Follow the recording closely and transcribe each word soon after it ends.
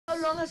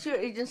long has your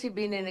agency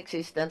been in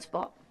existence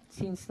po?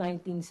 Since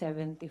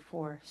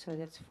 1974, so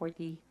that's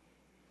 43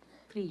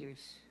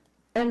 years.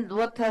 And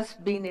what has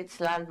been its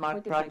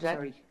landmark 45, project?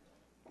 sorry.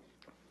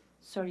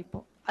 Sorry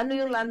po. Ano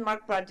yung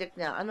landmark project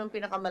niya? Anong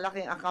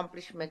pinakamalaking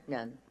accomplishment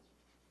niyan?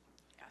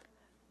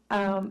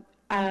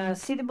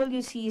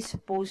 CWC is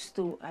supposed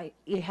to,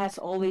 it has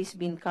always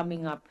been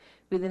coming up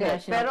with the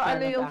Yes, National pero Plan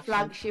ano of yung Action.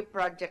 flagship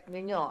project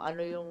ninyo?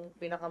 Ano yung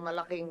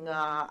pinakamalaking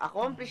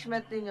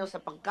accomplishment ninyo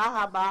sa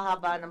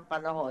pagkahaba-haba ng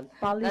panahon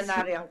na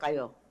nariyan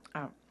kayo?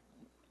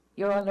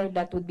 Your Honor,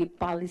 that would be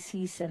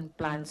policies and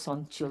plans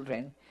on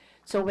children.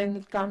 So when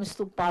it comes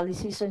to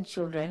policies on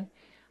children,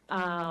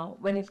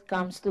 when it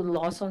comes to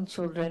laws on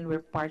children,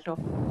 we're part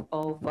of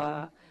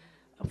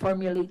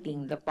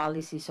formulating the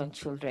policies on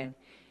children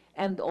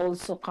and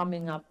also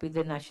coming up with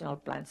the national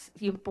plans.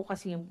 Yun po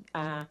kasi yung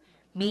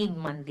main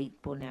mandate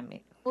po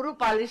namin. Puro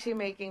policy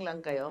making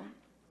lang kayo?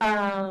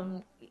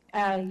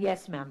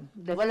 Yes, ma'am.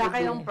 Wala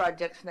kayong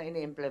projects na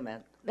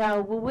ini-implement?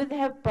 We would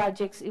have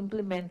projects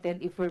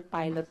implemented if we're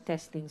pilot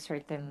testing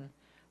certain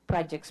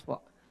projects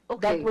po. Okay.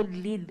 That would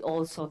lead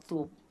also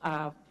to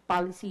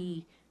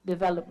policy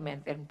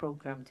development and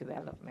program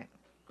development.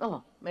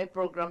 Oh, may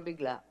program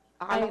bigla.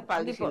 Akala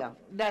policy lang.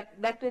 That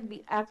would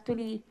be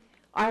actually,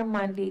 our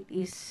mandate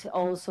is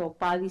also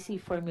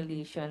policy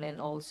formulation and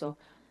also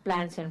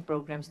plans and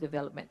programs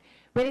development.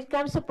 When it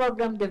comes to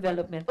program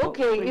development...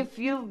 Okay, if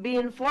you've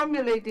been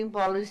formulating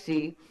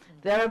policy,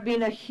 there have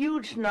been a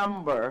huge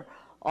number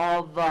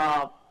of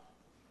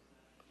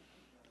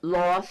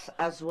laws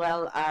as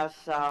well as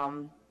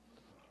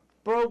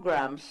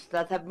programs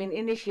that have been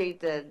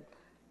initiated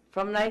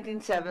from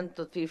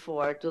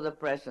 1974 to the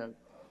present.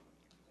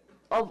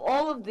 Of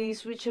all of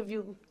these, which have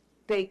you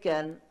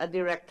taken a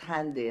direct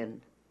hand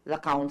in? The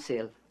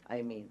council,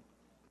 I mean.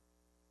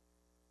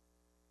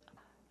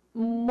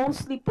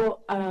 Mostly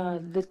po,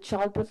 the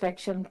child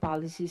protection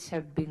policies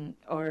have been,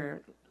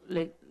 or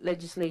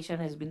legislation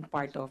has been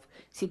part of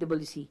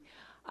CWC.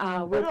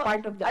 We're Pero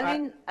part of the...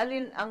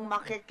 alin ang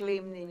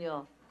makiklaim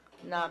ninyo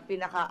na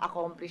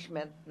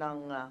pinaka-accomplishment ng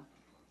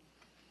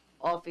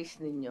office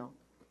ninyo?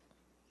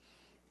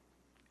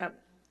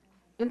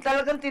 Yung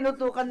talagang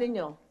tinutukan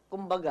ninyo,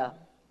 kumbaga,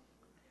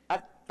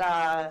 at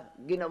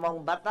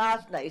ginawang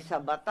batas, na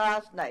isa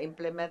batas, na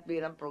implement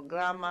bilang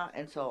programa,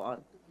 and so on.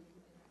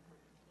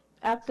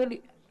 Actually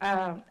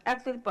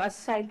po,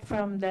 aside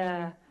from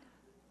the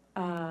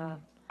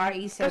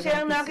RE7... Kasi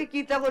ang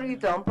nakikita ko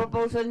rito, ang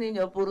proposal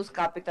ninyo, puros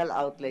capital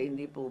outlay,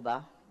 hindi po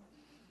ba?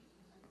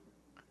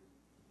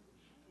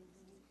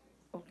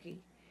 Okay.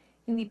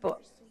 Hindi po.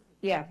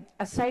 Yeah,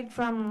 aside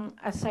from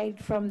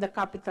the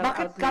capital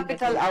outlay... Bakit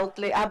capital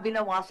outlay?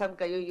 Binawasan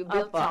kayo, you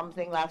built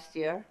something last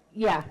year?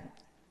 Yeah,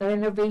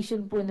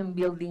 renovation po ng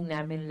building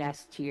namin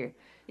last year.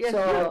 Yes,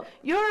 so,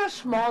 you're a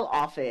small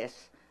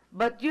office,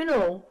 but you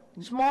know,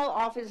 small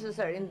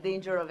offices are in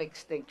danger of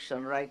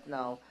extinction right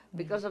now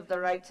because of the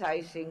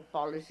right-sizing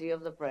policy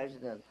of the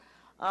president.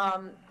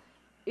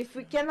 If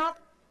we cannot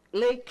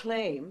lay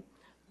claim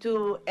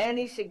to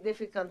any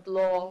significant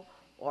law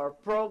or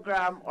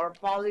program or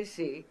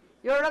policy,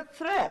 you're a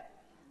threat.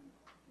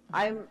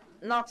 I'm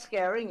not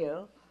scaring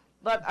you,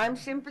 but I'm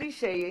simply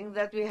saying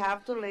that we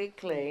have to lay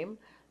claim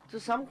to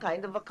some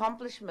kind of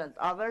accomplishment.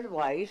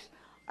 Otherwise,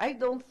 I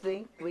don't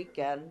think we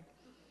can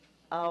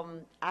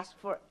ask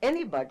for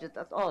any budget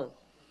at all.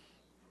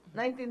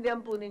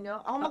 Naintindihan po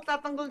ninyo? Ako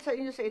magtatanggol sa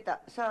inyo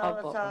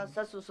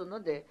sa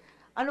susunod eh.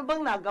 Ano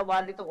bang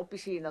nagawa nitong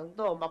opisinang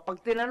to?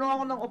 Pag tinanong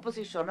ako ng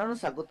oposisyon, anong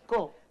sagot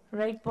ko?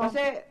 Right po.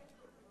 Kasi,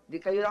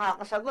 di kayo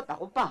nakakasagot,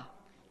 ako pa.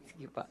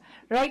 Sige po.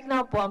 Right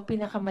now po, ang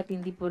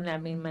pinakamatindi po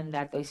namin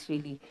mandato is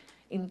really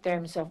in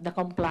terms of the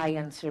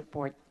compliance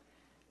report.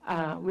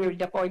 We're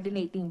the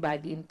coordinating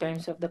body in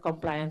terms of the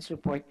compliance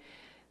report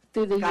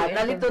to the UN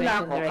Nalito na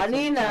ako.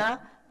 Kanina,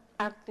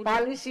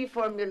 policy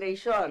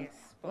formulation. Yes.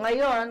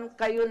 Ngayon,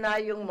 kayo na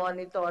yung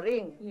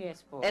monitoring.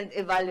 Yes po. And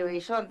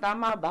evaluation.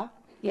 Tama ba?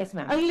 Yes,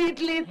 ma'am. Ang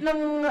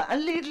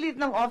liit-liit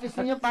ng office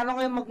niyo, paano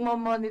kayo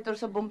magmo-monitor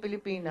sa buong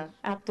Pilipinas?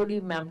 Actually,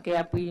 ma'am,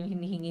 kaya po yung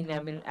hinihingi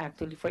namin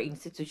actually for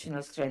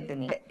institutional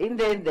strengthening.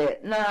 Hindi.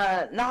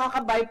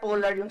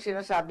 Nakaka-bipolar yung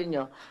sinasabi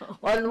nyo.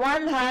 On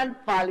one hand,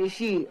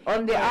 policy.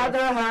 On the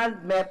other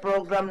hand, may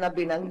program na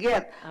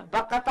binanggit.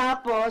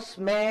 Pagkatapos,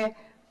 may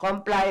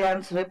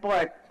compliance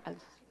report.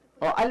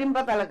 O, alin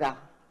ba talaga?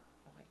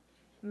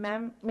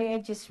 Ma'am, may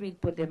I just read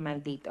po the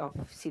mandate of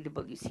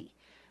CWC?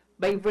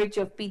 By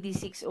virtue of PD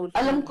 603.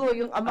 Alam ko,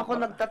 yung ama ko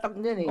nagtatag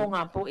niyan eh. Oo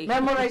nga po eh.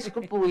 Memorize ko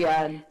po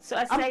yan. So,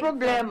 ang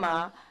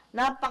problema,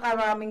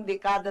 napakaraming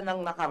dekada ng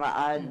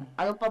nakaraan.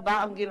 Ano pa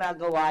ba ang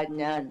ginagawa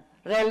niyan?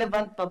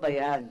 Relevant pa ba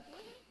yan?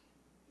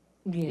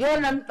 Yes.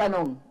 Yan ang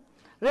tanong.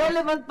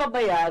 Relevant pa ba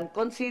yan,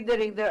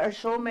 considering there are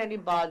so many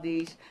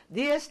bodies?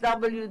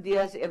 DSWD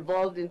has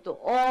evolved into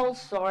all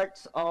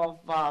sorts of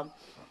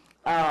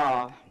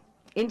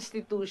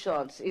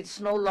institutions. It's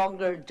no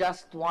longer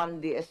just one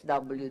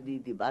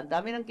DSWD, di ba? Ang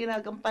dami ng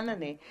kinagampanan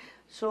eh.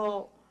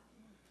 So,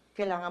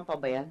 kailangan pa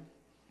ba yan?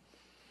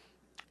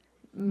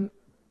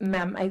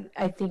 Ma'am,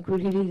 I think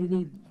we really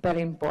need pa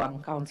rin po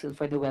ang Council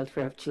for the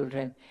Welfare of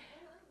Children.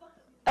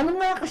 Ano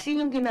nga kasi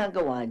yung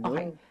ginagawa nyo?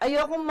 Okay.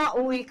 Ayokong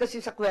mauwi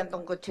kasi sa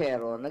kwentong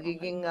kotsero.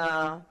 Nagiging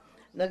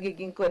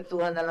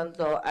kwentuhan na lang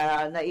to.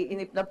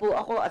 Naiinip na po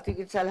ako at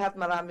higit sa lahat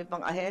marami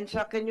pang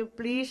ahensya. Can you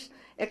please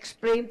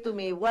explain to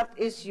me what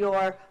is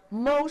your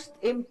most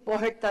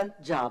important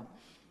job?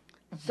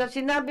 Sa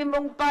sinabi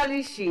mong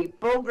policy,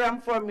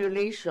 program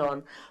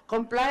formulation,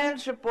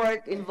 compliance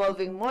report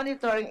involving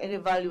monitoring and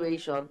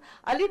evaluation,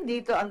 alin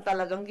dito ang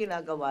talagang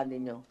ginagawa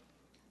ninyo?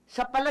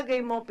 Sa palagay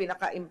mo,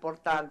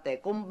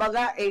 pinaka-importante,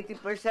 kumbaga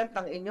 80%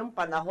 ng inyong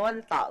panahon,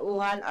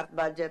 tauhan at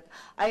budget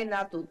ay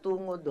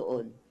natutungo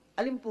doon.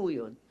 Alin po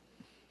yun?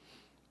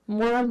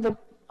 More on the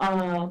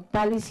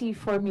policy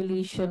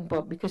formulation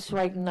po, because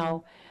right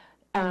now,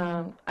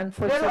 Pero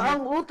unfortunately,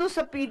 ang utos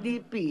sa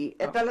PDP,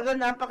 talaga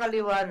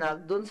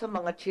napakaliwanag doon sa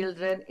mga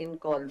children in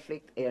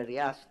conflict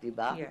areas, di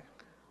ba? yeah.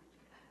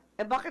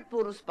 Bakit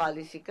puros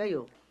policy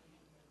kayo?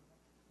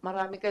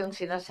 Marami kayong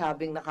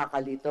sinasabing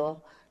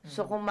nakakalito.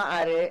 So kung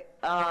maaari,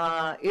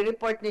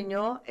 i-report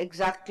ninyo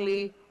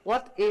exactly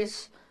what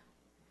is,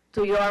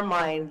 to your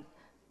mind,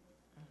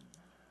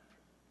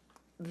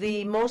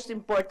 the most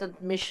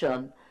important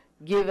mission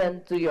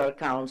given to your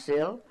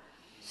council.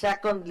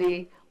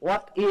 Secondly,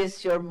 what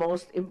is your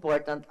most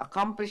important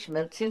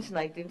accomplishment since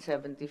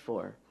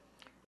 1974?